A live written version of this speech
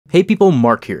Hey people,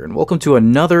 Mark here, and welcome to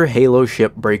another Halo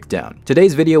ship breakdown.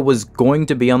 Today's video was going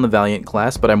to be on the Valiant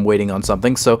class, but I'm waiting on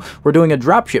something, so we're doing a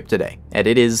dropship today. And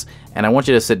it is, and I want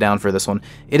you to sit down for this one,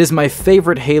 it is my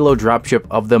favorite Halo dropship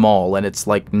of them all, and it's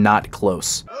like not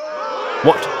close.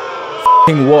 What?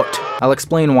 F***ing what? I'll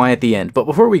explain why at the end, but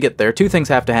before we get there, two things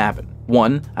have to happen.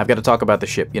 One, I've got to talk about the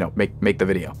ship, make the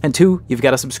video. And two, you've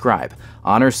got to subscribe.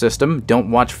 Honor system,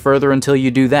 don't watch further until you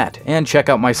do that. And check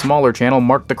out my smaller channel,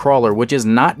 Mark the Crawler, which is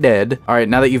not dead. Alright,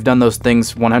 now that you've done those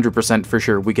things 100% for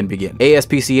sure, we can begin.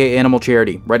 ASPCA Animal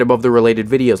Charity, right above the related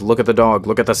videos. Look at the dog,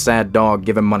 look at the sad dog,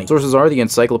 give him money. Sources are the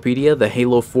Encyclopedia, the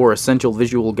Halo 4 Essential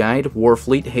Visual Guide,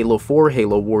 Warfleet, Halo 4,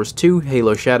 Halo Wars 2,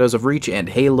 Halo Shadows of Reach, and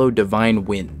Halo Divine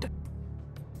Wind.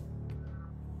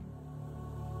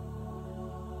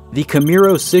 The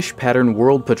Camiro Sish Pattern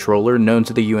World Patroller, known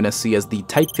to the UNSC as the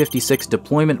Type 56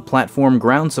 Deployment Platform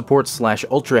Ground Support /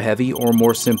 Ultra Heavy, or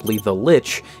more simply the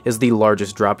Lich, is the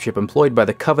largest dropship employed by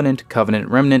the Covenant, Covenant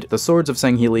Remnant, the Swords of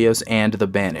Sanghelios, and the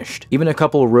Banished. Even a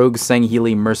couple rogue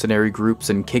Sangheli mercenary groups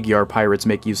and Kigyar pirates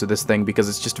make use of this thing because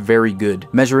it's just very good.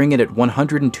 Measuring it at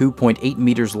 102.8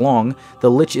 meters long, the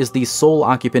Lich is the sole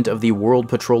occupant of the World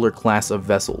Patroller class of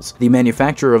vessels. The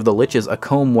manufacturer of the Lich is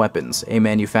Acome Weapons, a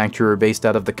manufacturer based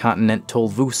out of the continent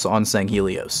Tolvus on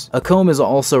Sanghelios. Acome is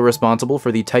also responsible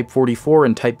for the Type 44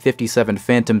 and Type 57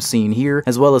 Phantom seen here,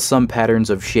 as well as some patterns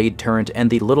of Shade Turret and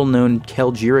the little-known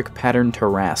Kelgiric pattern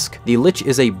Tarask. The Lich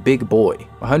is a big boy.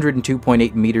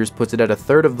 102.8 meters puts it at a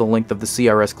third of the length of the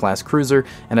CRS-class cruiser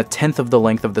and a tenth of the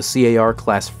length of the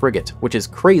CAR-class frigate, which is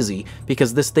crazy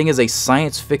because this thing is a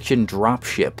science fiction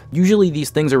dropship. Usually these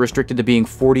things are restricted to being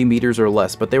 40 meters or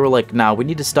less, but they were like, nah, we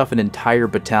need to stuff an entire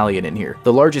battalion in here.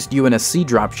 The largest UNSC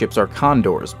dropships are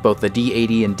Condors, both the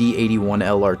D-80 and D-81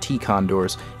 LRT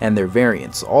Condors, and their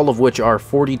variants, all of which are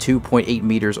 42.8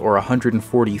 meters or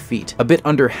 140 feet, a bit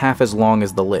under half as long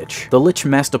as the Lich. The Lich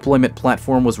mass deployment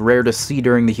platform was rare to see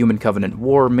during the Human Covenant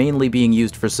War, mainly being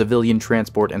used for civilian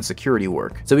transport and security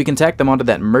work. So we can tack them onto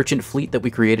that merchant fleet that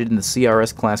we created in the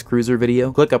CRS-class cruiser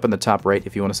video. Click up in the top right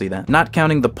if you want to see that. Not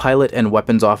counting the pilot and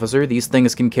weapons officer, these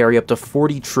things can carry up to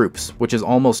 40 troops, which is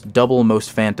almost double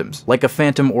most Phantoms. Like a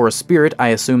Phantom or a Spirit,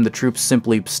 I assume the troops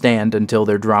simply stand until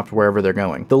they're dropped wherever they're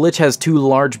going. The Lich has two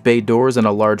large bay doors and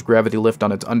a large gravity lift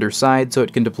on its underside, so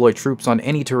it can deploy troops on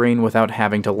any terrain without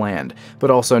having to land,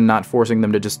 but also not forcing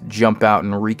them to just jump out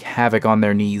and wreak havoc on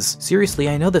their knees. Seriously,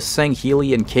 I know the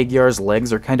Sangheli and Kigyar's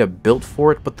legs are kinda built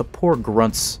for it, but the poor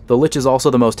grunts. The Lich is also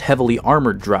the most heavily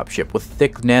armored dropship, with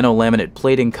thick nano-laminate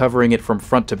plating covering it from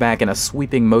front to back in a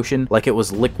sweeping motion like it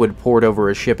was liquid poured over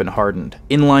a ship and hardened.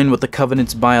 In line with the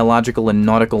Covenant's biological and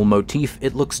nautical motif,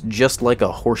 it looks just like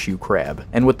a horseshoe crab.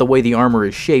 And with the way the armor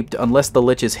is shaped, unless the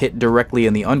Lich is hit directly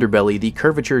in the underbelly, the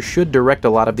curvature should direct a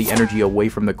lot of the energy away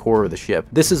from the core of the ship.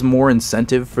 This is more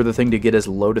incentive for the thing to get as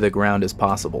low to the ground as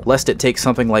possible, lest it take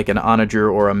something like an Onager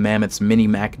or a Mammoth's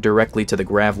Mini-Mac directly to the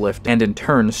grav lift, and in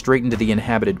turn straight into the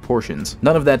inhabited portions.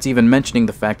 None of that's even mentioning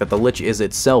the fact that the Lich is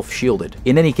itself shielded.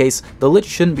 In any case, the Lich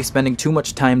shouldn't be spending too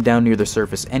much time down near the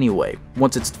surface anyway.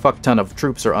 Once its fuck-ton of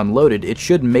troops are unloaded, it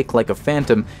should make like a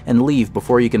Phantom and leave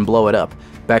before you can blow it up,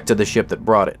 back to the ship that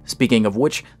brought it. Speaking of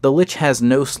which, the Lich has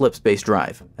no slip space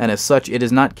drive, and as such it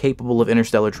is not capable of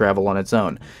interstellar travel on its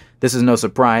own. This is no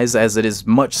surprise, as it is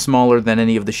much smaller than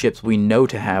any of the ships we know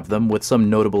to have them, with some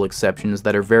notable exceptions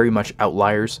that are very much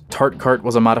outliers. Tartkart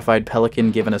was a modified Pelican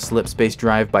given a slip space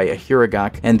drive by a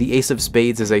Hiragak, and the Ace of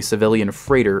Spades is a civilian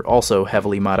freighter, also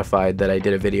heavily modified, that I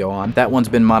did a video on. That one's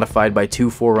been modified by two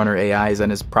Forerunner AIs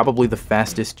and is probably the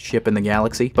fastest ship in the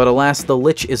galaxy, but alas, the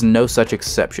Lich is no such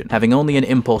exception, having only an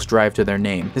impulse drive to their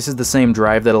name. This is the same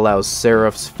drive that allows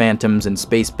Seraphs, Phantoms, and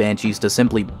Space Banshees to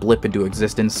simply blip into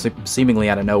existence, seemingly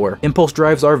out of nowhere. Impulse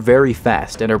drives are very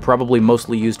fast and are probably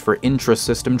mostly used for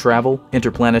intra-system travel,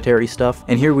 interplanetary stuff,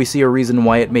 and here we see a reason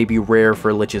why it may be rare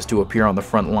for Liches to appear on the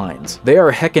front lines. They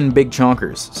are heckin' big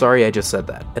chonkers. Sorry I just said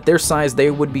that. At their size,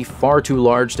 they would be far too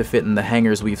large to fit in the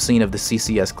hangars we've seen of the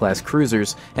CCS-class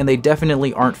cruisers, and they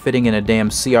definitely aren't fitting in a damn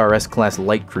CRS-class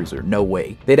light cruiser, no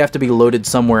way. They'd have to be loaded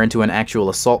somewhere into an actual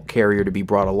assault carrier to be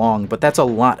brought along, but that's a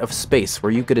lot of space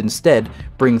where you could instead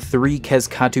bring 3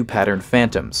 Kezkatu pattern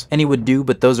Phantoms. Any would do,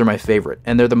 but those are my favorite,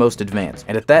 and they're the most advanced.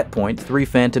 And at that point, 3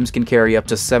 Phantoms can carry up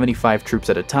to 75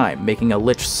 troops at a time, making a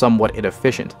Lich somewhat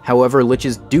inefficient. However,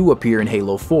 Liches do appear in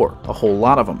Halo 4, a whole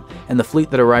lot of them, and the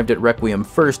fleet that arrived at Requiem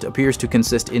first appears to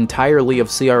consist entirely of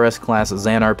CRS-class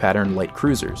Xanar pattern light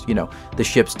cruisers. You know, the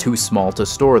ships too small to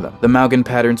store them. The Maugan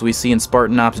patterns we see in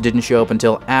Spartan Ops didn't show up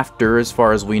until after, as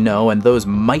far as we know, and those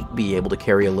might be able to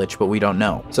carry a Lich, but we don't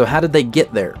know. So how did they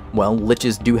get there? Well,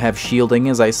 Liches do have shielding,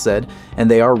 as I said, and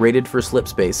they are rated for slip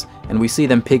space, slipspace, and we see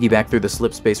them piggyback through the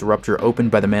slipspace rupture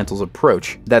opened by the Mantle's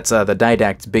approach. That's the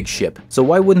Didact's big ship. So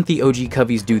why wouldn't the OG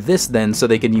Coveys do this then so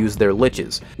they can use their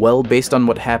Liches? Well, based on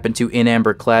what happened to In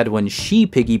Amber Clad when she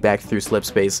piggybacked through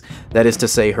slipspace, that is to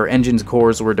say her engine's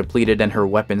cores were depleted and her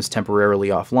weapons temporarily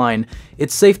offline,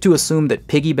 it's safe to assume that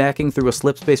piggybacking through a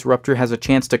slipspace rupture has a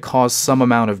chance to cause some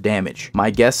amount of damage. My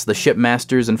guess, the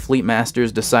shipmasters and fleet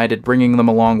masters decided bringing them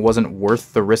along wasn't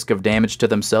worth the risk of damage to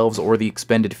themselves or the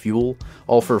expended fuel,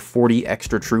 all for 40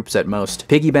 extra troops at most.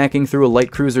 Piggybacking through a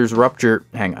light cruiser's rupture—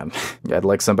 hang on, I'd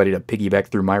like somebody to piggyback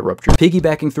through my rupture.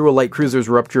 Piggybacking through a light cruiser's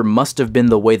rupture must have been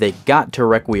the way they got to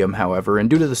Requiem, however, and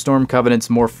due to the Storm Covenant's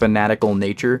more fanatical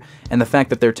nature, and the fact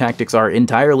that their tactics are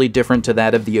entirely different to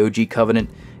that of the OG Covenant,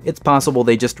 it's possible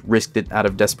they just risked it out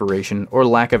of desperation or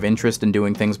lack of interest in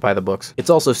doing things by the books.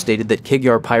 It's also stated that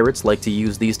Kigyar pirates like to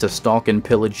use these to stalk and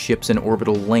pillage ships in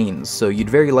orbital lanes, so you'd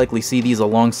very likely see these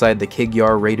alongside the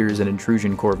Kigyar raiders and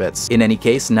intrusion corvettes. In any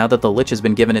case, now that the Lich has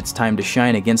been given its time to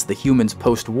shine against the humans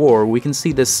post-war, we can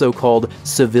see this so-called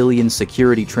civilian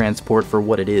security transport for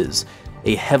what it is: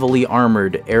 a heavily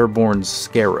armored airborne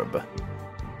scarab.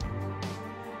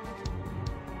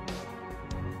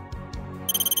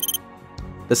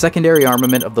 The secondary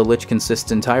armament of the Lich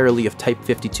consists entirely of Type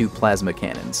 52 plasma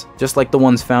cannons, just like the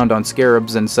ones found on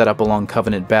scarabs and set up along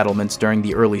Covenant battlements during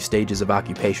the early stages of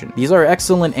occupation. These are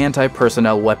excellent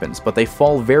anti-personnel weapons, but they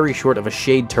fall very short of a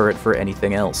shade turret for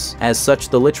anything else. As such,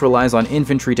 the Lich relies on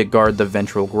infantry to guard the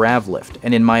ventral grav lift,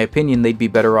 and in my opinion they'd be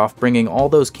better off bringing all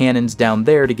those cannons down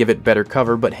there to give it better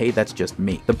cover, but hey, that's just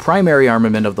me. The primary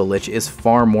armament of the Lich is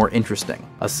far more interesting.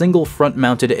 A single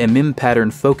front-mounted Emim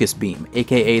pattern focus beam,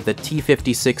 aka the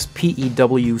T-56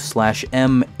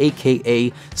 PEW/M,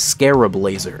 aka Scarab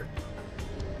Laser.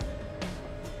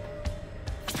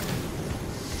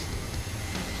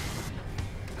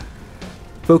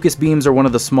 Focus beams are one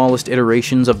of the smallest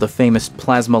iterations of the famous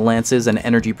plasma lances and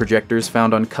energy projectors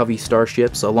found on Covey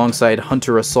starships, alongside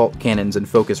Hunter assault cannons and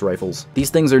focus rifles. These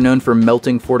things are known for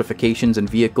melting fortifications and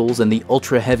vehicles, and the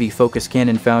ultra-heavy focus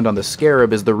cannon found on the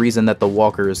Scarab is the reason that the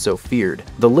Walker is so feared.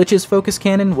 The Lich's focus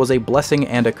cannon was a blessing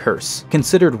and a curse.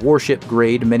 Considered warship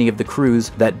grade, many of the crews,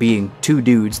 that being two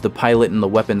dudes, the pilot and the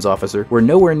weapons officer, were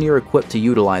nowhere near equipped to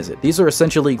utilize it. These are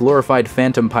essentially glorified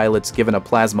phantom pilots given a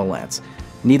plasma lance.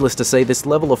 Needless to say, this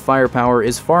level of firepower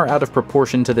is far out of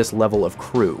proportion to this level of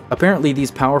crew. Apparently, these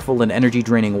powerful and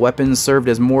energy-draining weapons served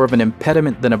as more of an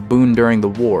impediment than a boon during the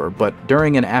war, but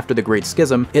during and after the Great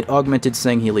Schism, it augmented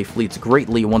Sangheili fleets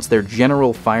greatly once their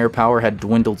general firepower had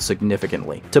dwindled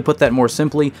significantly. To put that more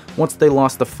simply, once they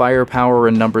lost the firepower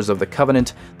and numbers of the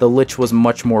Covenant, the Lich was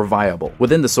much more viable.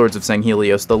 Within the Swords of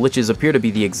Sanghelios, the Liches appear to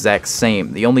be the exact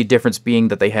same, the only difference being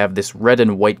that they have this red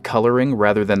and white coloring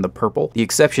rather than the purple, the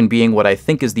exception being what I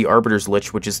think is the Arbiter's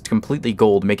Lich, which is completely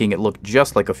gold, making it look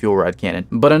just like a fuel rod cannon.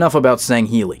 But enough about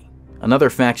Sangheili. Another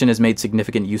faction has made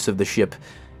significant use of the ship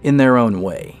in their own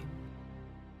way.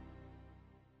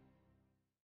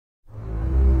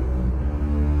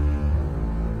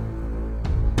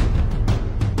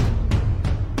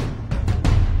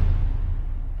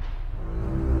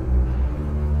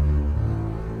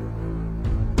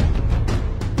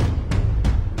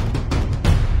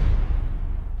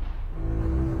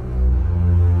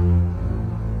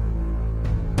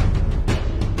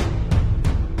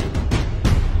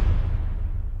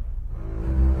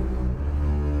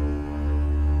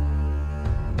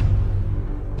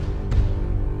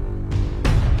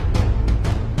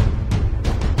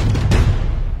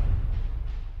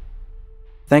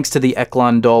 Thanks to the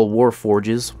Eklon-Dal war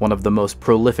forges, one of the most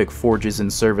prolific forges in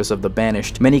service of the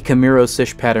Banished, many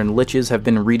Camiro-Sish pattern Liches have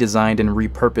been redesigned and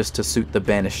repurposed to suit the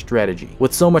Banished strategy.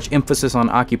 With so much emphasis on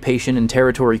occupation and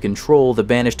territory control, the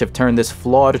Banished have turned this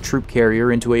flawed troop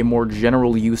carrier into a more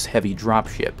general-use heavy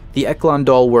dropship. The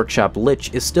Eklon-Dal Workshop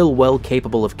Lich is still well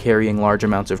capable of carrying large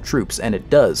amounts of troops, and it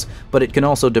does, but it can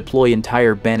also deploy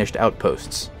entire Banished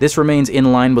outposts. This remains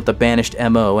in line with the Banished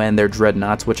MO and their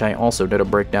dreadnoughts, which I also did a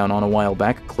breakdown on a while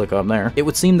back. Click on there. It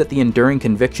would seem that the Enduring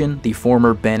Conviction, the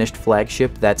former Banished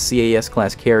flagship, that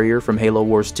CAS-class carrier from Halo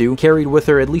Wars 2, carried with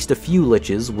her at least a few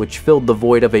Liches, which filled the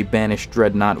void of a Banished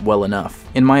dreadnought well enough.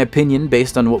 In my opinion,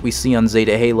 based on what we see on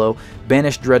Zeta Halo,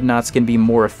 Banished dreadnoughts can be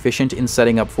more efficient in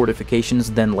setting up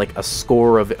fortifications than like a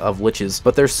score of Liches,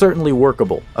 but they're certainly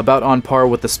workable, about on par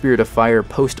with the Spirit of Fire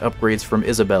post-upgrades from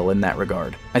Isabel in that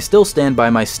regard. I still stand by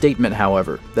my statement,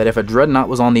 however, that if a dreadnought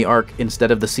was on the Ark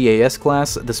instead of the CAS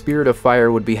class, the Spirit of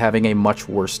Fire would be having a much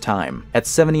worse time. At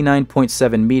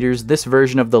 79.7 meters, this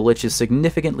version of the Lich is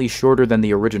significantly shorter than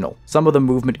the original. Some of the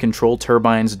movement control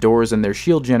turbines, doors, and their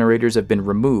shield generators have been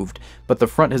removed, but the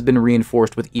front has been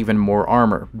reinforced with even more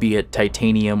armor, be it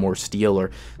titanium or steel or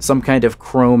some kind of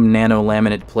chrome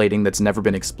nanolaminate plating that's never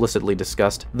been explicitly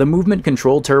discussed. The movement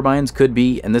control turbines could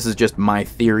be, and this is just my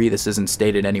theory, this isn't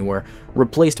stated anywhere,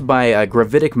 replaced by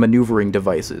gravitic maneuvering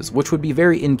devices, which would be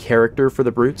very in character for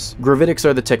the brutes. Gravitics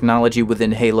are the technology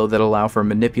within Halo that allow for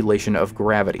manipulation of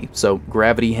gravity. So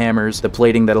gravity hammers, the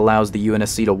plating that allows the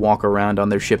UNSC to walk around on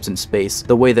their ships in space,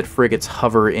 the way that frigates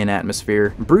hover in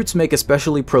atmosphere. Brutes make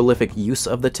especially prolific use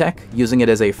of the tech, using it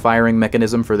as a firing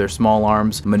mechanism for their small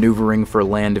arms, maneuvering for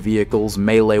land vehicles,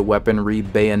 melee weaponry,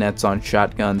 bayonets on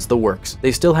shotguns, the works.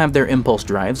 They still have their impulse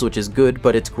drives, which is good,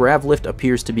 but its grav lift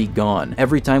appears to be gone.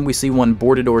 Every time we see one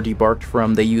boarded or debarked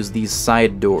from, they use these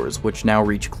side doors, which now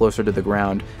reach closer to the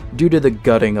ground due to the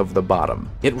gutting of the bottom.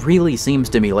 It really seems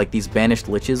to me like these banished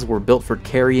liches were built for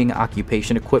carrying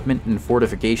occupation equipment and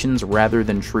fortifications rather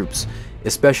than troops,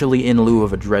 especially in lieu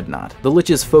of a dreadnought. The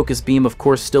Lich's focus beam of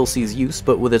course still sees use,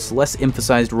 but with its less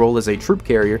emphasized role as a troop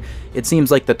carrier, it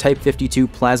seems like the Type 52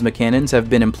 plasma cannons have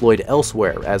been employed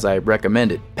elsewhere, as I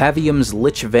recommended. Pavium's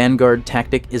Lich Vanguard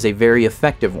tactic is a very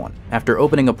effective one. After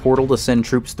opening a portal to send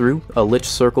troops through, a Lich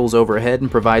circles overhead and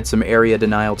provides some area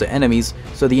denial to enemies,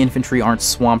 so the infantry aren't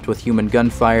swamped with human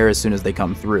gunfire as soon as they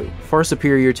come through. Far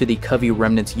superior to the Covey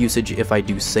Remnant's usage, if I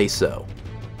do say so.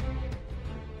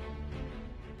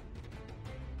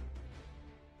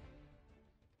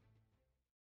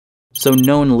 So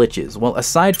known Liches. Well,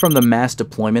 aside from the mass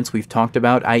deployments we've talked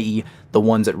about, i.e. the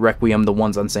ones at Requiem, the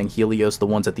ones on Sanghelios, the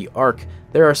ones at the Ark,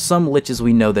 there are some Liches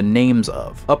we know the names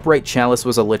of. Upright Chalice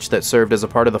was a Lich that served as a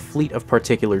part of the Fleet of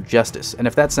Particular Justice, and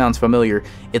if that sounds familiar,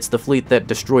 it's the fleet that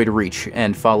destroyed Reach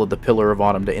and followed the Pillar of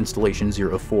Autumn to Installation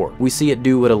 04. We see it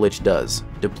do what a Lich does: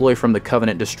 deploy from the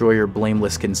Covenant destroyer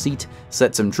Blameless Conceit,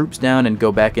 set some troops down, and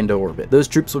go back into orbit. Those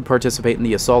troops would participate in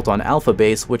the assault on Alpha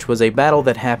Base, which was a battle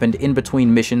that happened in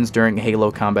between missions during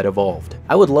Halo Combat Evolved.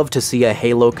 I would love to see a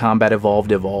Halo Combat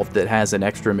Evolved that has an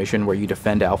extra mission where you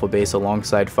defend Alpha Base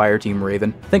alongside Fireteam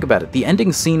Raven. Think about it, the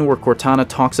ending scene where Cortana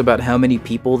talks about how many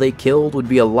people they killed would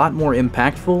be a lot more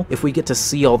impactful if we get to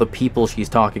see all the people she's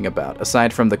talking about,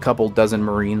 aside from the couple dozen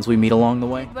Marines we meet along the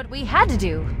way. What we had to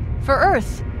do, for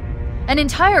Earth. An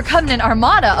entire Covenant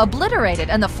armada obliterated,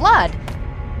 and the Flood.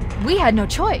 We had no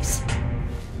choice.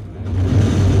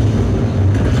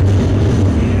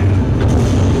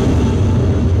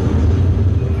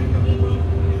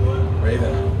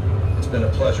 It's been a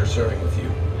pleasure serving with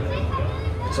you.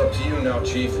 It's up to you now,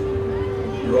 Chief.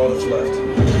 You're all that's left.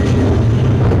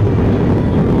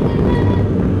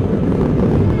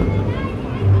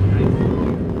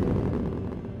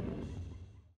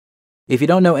 If you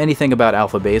don't know anything about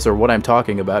Alpha Base or what I'm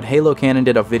talking about, Halo Canon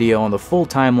did a video on the full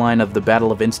timeline of the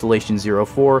Battle of Installation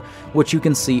 04, which you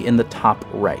can see in the top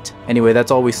right. Anyway,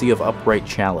 that's all we see of Upright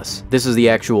Chalice. This is the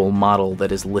actual model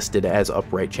that is listed as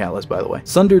Upright Chalice, by the way.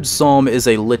 Sundered Psalm is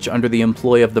a Lich under the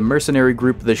employ of the mercenary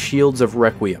group the Shields of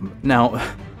Requiem.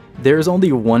 Now, there's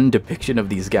only one depiction of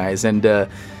these guys, and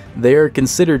they are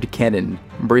considered canon.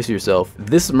 Brace yourself.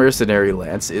 This mercenary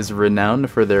lance is renowned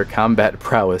for their combat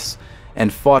prowess,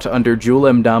 and fought under Jul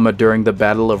 'Mdama during the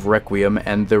Battle of Requiem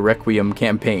and the Requiem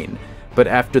campaign. But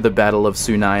after the Battle of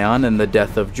Sunayon and the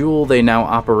death of Jul, they now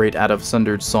operate out of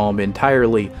Sundered Psalm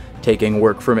entirely, taking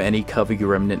work from any Covey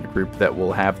Remnant group that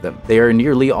will have them. They are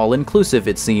nearly all-inclusive,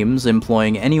 it seems,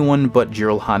 employing anyone but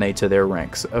Jirlhane to their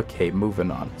ranks. Okay,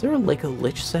 moving on. Is there a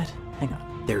Lich set? Hang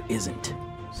on. There isn't.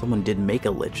 Someone did make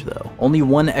a Lich, though. Only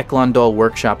one Eklundal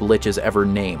Workshop Lich is ever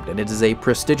named, and it is a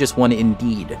prestigious one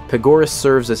indeed. Pagoras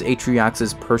serves as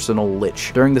Atriox's personal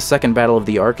Lich. During the Second Battle of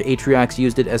the Ark, Atriox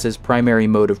used it as his primary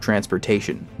mode of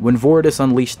transportation. When Voridus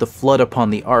unleashed the Flood upon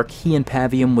the Ark, he and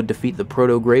Pavium would defeat the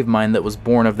Proto-Gravemind that was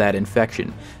born of that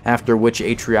infection, after which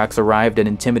Atriox arrived and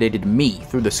intimidated me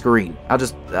through the screen. I'll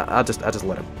just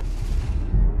let him.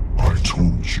 I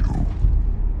told you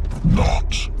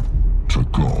not to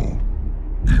go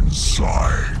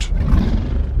inside.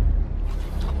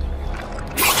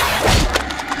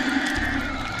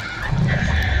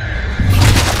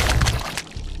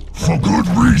 For good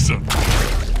reason.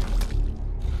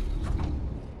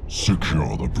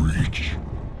 Secure the breach.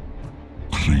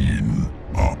 Clean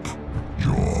up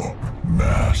your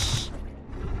mess.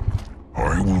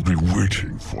 I will be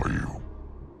waiting for you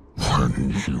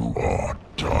when you are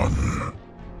done.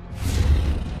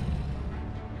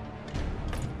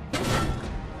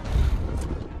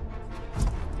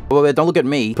 Well, don't look at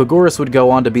me. Pagoras would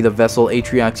go on to be the vessel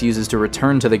Atriox uses to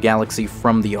return to the galaxy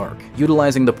from the Ark.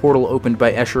 Utilizing the portal opened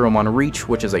by Escharum on Reach,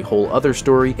 which is a whole other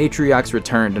story, Atriox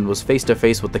returned and was face to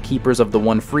face with the Keepers of the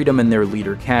One Freedom and their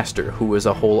leader Castor, who is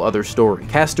a whole other story.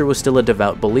 Castor was still a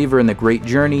devout believer in the Great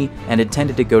Journey and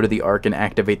intended to go to the Ark and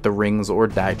activate the rings or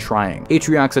die trying.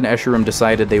 Atriox and Escharum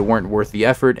decided they weren't worth the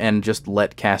effort and just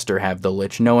let Castor have the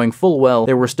Lich, knowing full well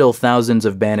there were still thousands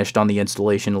of banished on the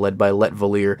installation led by Let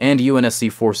Valir and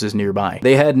UNSC forces nearby.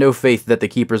 They had no faith that the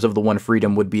Keepers of the One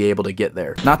Freedom would be able to get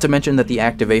there. Not to mention that the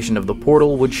activation of the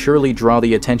portal would surely draw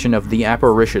the attention of the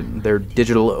Apparition, their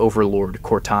digital overlord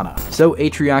Cortana. So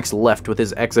Atriox left with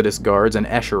his Exodus guards and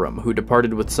Escharum, who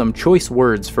departed with some choice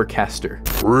words for Castor.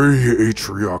 Pray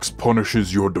Atriox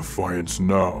punishes your defiance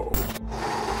now.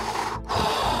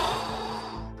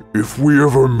 If we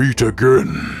ever meet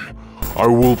again, I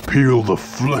will peel the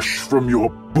flesh from your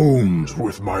bones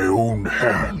with my own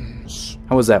hands.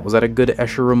 How was that? Was that a good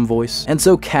Escharum voice? And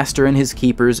so Castor and his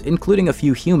keepers, including a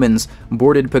few humans,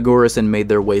 boarded Pagoras and made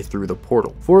their way through the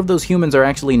portal. 4 of those humans are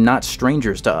actually not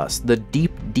strangers to us, the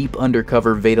deep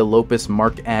undercover Veda Lopus,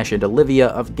 Mark Ash, and Olivia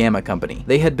of Gamma Company.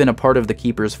 They had been a part of the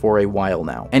Keepers for a while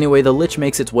now. Anyway, the Lich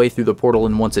makes its way through the portal,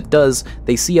 and once it does,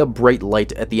 they see a bright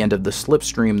light at the end of the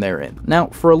slipstream they're in. Now,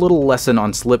 for a little lesson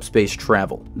on slipspace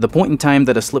travel. The point in time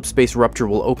that a slipspace rupture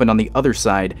will open on the other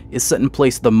side is set in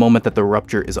place the moment that the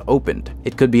rupture is opened.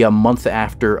 It could be a month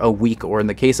after, a week, or in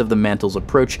the case of the Mantle's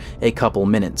approach, a couple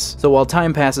minutes. So while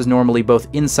time passes normally both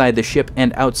inside the ship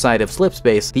and outside of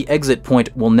slipspace, the exit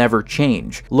point will never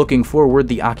change. Looking forward,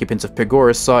 the occupants of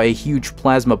Pagoras saw a huge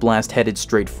plasma blast headed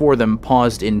straight for them,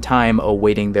 paused in time,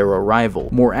 awaiting their arrival.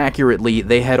 More accurately,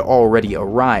 they had already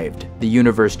arrived. The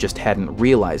universe just hadn't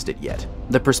realized it yet.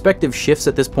 The perspective shifts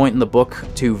at this point in the book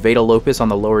to Veda Lopus on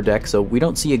the lower deck, so we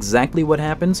don't see exactly what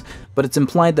happens, but it's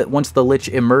implied that once the Lich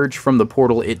emerged from the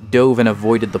portal, it dove and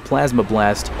avoided the plasma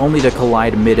blast, only to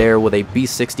collide midair with a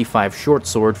B-65 short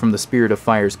sword from the Spirit of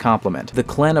Fire's complement. The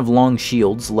clan of Long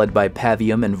Shields, led by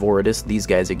Pavium and Voridus, these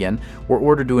guys again, were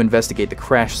ordered to investigate the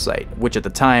crash site, which at the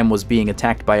time was being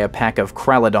attacked by a pack of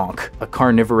Kralladonk, a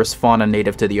carnivorous fauna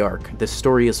native to the Ark. This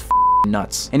story is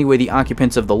nuts. Anyway, the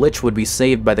occupants of the Lich would be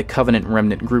saved by the Covenant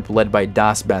remnant group led by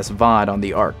Das Bas Vad on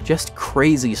the Ark. Just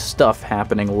crazy stuff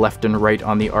happening left and right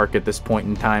on the Ark at this point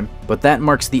in time. But that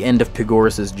marks the end of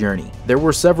Pagoras' journey. There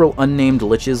were several unnamed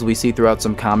Liches we see throughout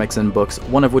some comics and books,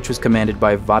 one of which was commanded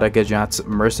by Vadagajat's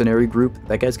mercenary group.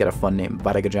 That guy's got a fun name,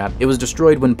 Vadagajat. It was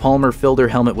destroyed when Palmer filled her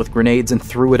helmet with grenades and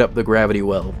threw it up the gravity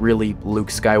well. Really, Luke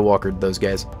Skywalkered those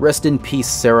guys. Rest in peace,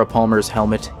 Sarah Palmer's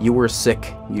helmet. You were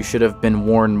sick. You should have been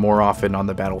worn more often on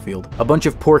the battlefield. A bunch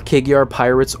of poor Kygyar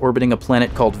pirates orbiting a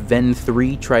planet called Ven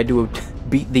 3 tried to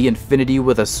beat the Infinity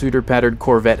with a suitor-patterned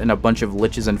Corvette and a bunch of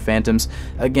Liches and Phantoms.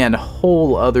 Again,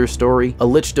 whole other story. A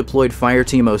Lich deployed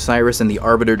Fireteam Osiris and the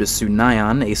Arbiter to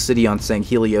Sunayon, a city on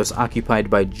Sanghelios occupied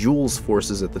by Jules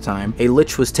forces at the time. A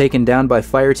Lich was taken down by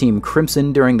Fireteam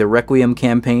Crimson during the Requiem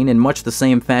campaign in much the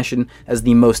same fashion as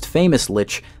the most famous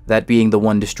Lich, that being the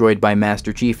one destroyed by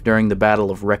Master Chief during the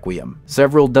Battle of Requiem.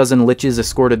 Several dozen Liches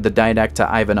escorted the Didact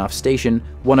to Ivanov Station,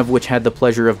 one of which had the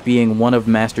pleasure of being one of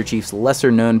Master Chief's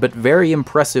lesser-known but very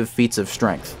impressive feats of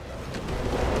strength.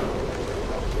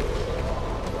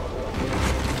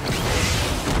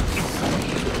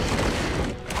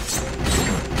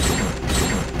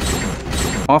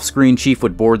 Off-screen, Chief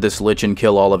would board this Lich and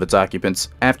kill all of its occupants,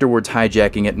 afterwards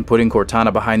hijacking it and putting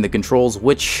Cortana behind the controls,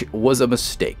 which was a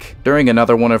mistake. During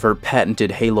another one of her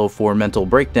patented Halo 4 mental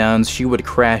breakdowns, she would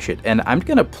crash it, and I'm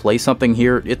gonna play something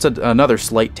here. It's another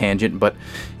slight tangent, but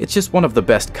it's just one of the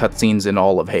best cutscenes in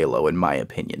all of Halo, in my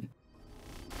opinion.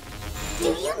 Do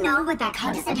you know what that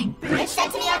condescending bitch said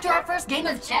to me after our first game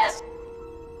of chess?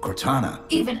 Cortana.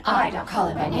 Even I don't call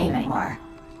it by name anymore.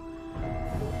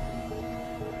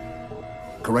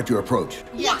 Correct your approach.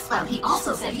 Yes, well, he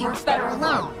also said he works better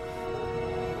alone.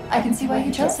 I can see why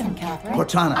you chose him, Catherine.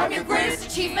 Cortana. I'm your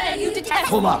greatest achievement and you detest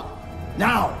Hold up.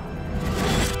 Now!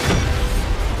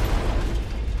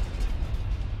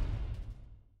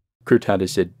 Cortana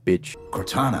said, bitch.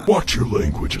 Cortana. Watch your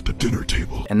language at the dinner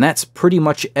table. And that's pretty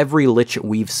much every Lich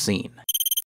we've seen.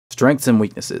 Strengths and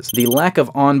weaknesses. The lack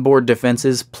of onboard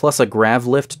defenses plus a grav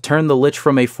lift turned the Lich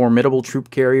from a formidable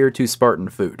troop carrier to Spartan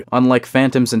food, unlike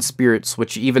Phantoms and Spirits,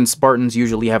 which even Spartans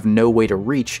usually have no way to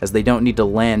reach as they don't need to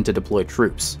land to deploy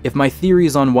troops. If my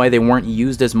theories on why they weren't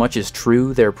used as much is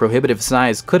true, their prohibitive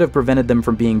size could have prevented them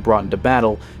from being brought into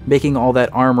battle, making all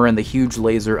that armor and the huge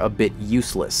laser a bit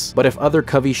useless. But if other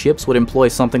Covey ships would employ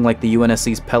something like the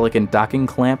UNSC's Pelican docking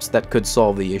clamps, that could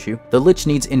solve the issue. The Lich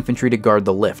needs infantry to guard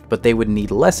the lift, but they would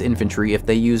need less infantry if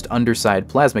they used underside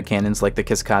plasma cannons like the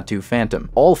Kiskatu Phantom.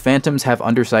 All Phantoms have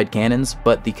underside cannons,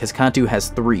 but the Kiskatu has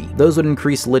 3. Those would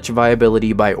increase Lich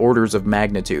viability by orders of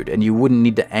magnitude, and you wouldn't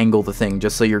need to angle the thing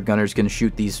just so your gunners can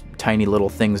shoot these tiny little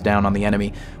things down on the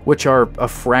enemy, which are a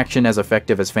fraction as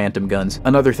effective as Phantom guns.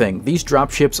 Another thing, these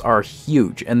dropships are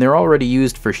huge, and they're already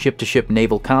used for ship-to-ship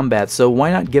naval combat, so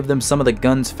why not give them some of the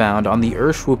guns found on the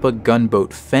Urshwupa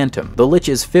gunboat Phantom? The Lich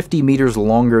is 50 meters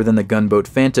longer than the gunboat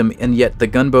Phantom, and yet the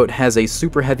gunboat has a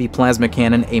super heavy plasma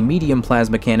cannon, a medium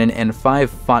plasma cannon, and 5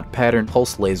 FOT pattern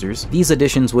pulse lasers. These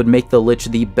additions would make the Lich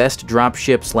the best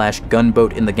dropship slash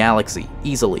gunboat in the galaxy,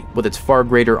 easily, with its far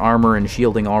greater armor and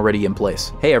shielding already in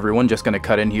place. Hey everyone, just gonna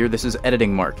cut in here, this is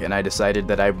Editing Mark, and I decided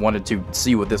that I wanted to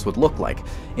see what this would look like.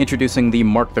 Introducing the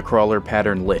Mark the Crawler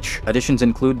pattern Lich. Additions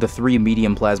include the 3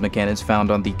 medium plasma cannons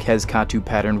found on the Kiskatu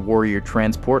pattern warrior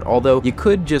transport, although you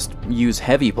could just use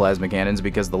heavy plasma cannons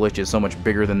because the Lich is so much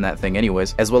bigger than that thing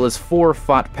anyways, as well as 4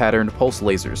 FOT patterned pulse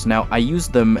lasers. Now, I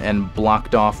used them and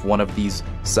blocked off one of these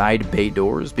side bay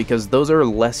doors because those are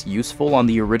less useful on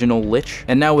the original Lich.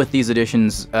 And now with these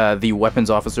additions, the weapons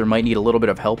officer might need a little bit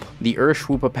of help. The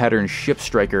Urshwupa pattern ship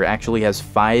striker actually has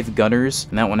 5 gunners,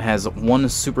 and that one has 1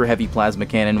 super heavy plasma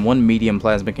cannon, 1 medium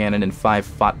plasma cannon, and 5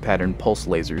 FOT pattern pulse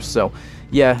lasers. So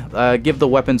yeah, give the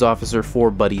weapons officer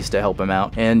 4 buddies to help him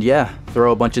out. And yeah,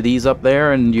 throw a bunch of these up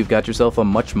there and you've got yourself a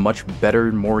much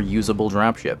better, more usable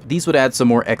dropship. These would add some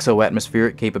more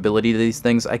exo-atmospheric capability to these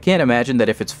things. I can't imagine that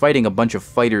if it's fighting a bunch of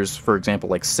fighters, for example,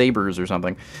 like sabers or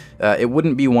something, it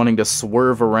wouldn't be wanting to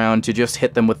swerve around to just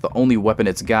hit them with the only weapon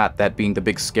it's got, that being the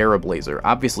big scarab laser.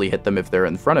 Obviously hit them if they're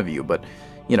in front of you, but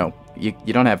you know, you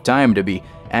don't have time to be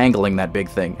angling that big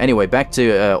thing. Anyway, back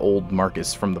to old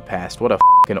Marcus from the past. What a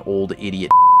fucking old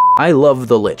idiot. I love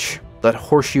the Lich. That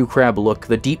horseshoe crab look,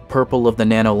 the deep purple of the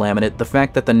nanolaminate, the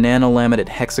fact that the nanolaminate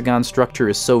hexagon structure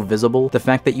is so visible, the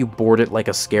fact that you board it like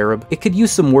a scarab. It could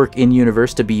use some work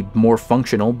in-universe to be more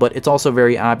functional, but it's also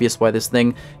very obvious why this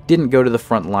thing didn't go to the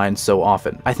front line so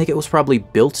often. I think it was probably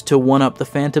built to one-up the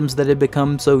Phantoms that had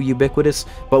become so ubiquitous,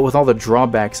 but with all the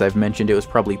drawbacks I've mentioned, it was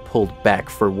probably pulled back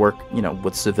for work, you know,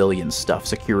 with civilian stuff,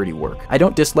 security work. I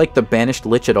don't dislike the Banished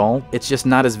Lich at all, it's just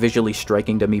not as visually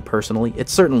striking to me personally. It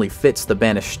certainly fits the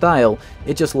Banished style,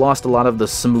 it just lost a lot of the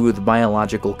smooth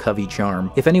biological Covey charm.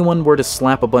 If anyone were to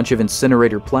slap a bunch of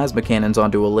incinerator plasma cannons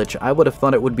onto a Lich, I would have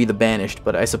thought it would be the Banished,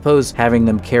 but I suppose having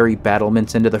them carry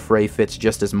battlements into the fray fits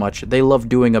just as much. They love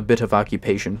doing a bit of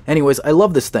occupation. Anyways, I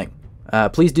love this thing.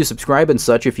 Please do subscribe and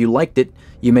such if you liked it.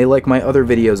 You may like my other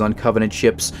videos on Covenant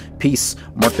ships. Peace.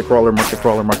 Mark the Crawler, Mark the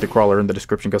Crawler, Mark the Crawler. In the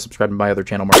description, go subscribe to my other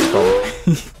channel, Mark the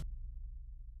Crawler.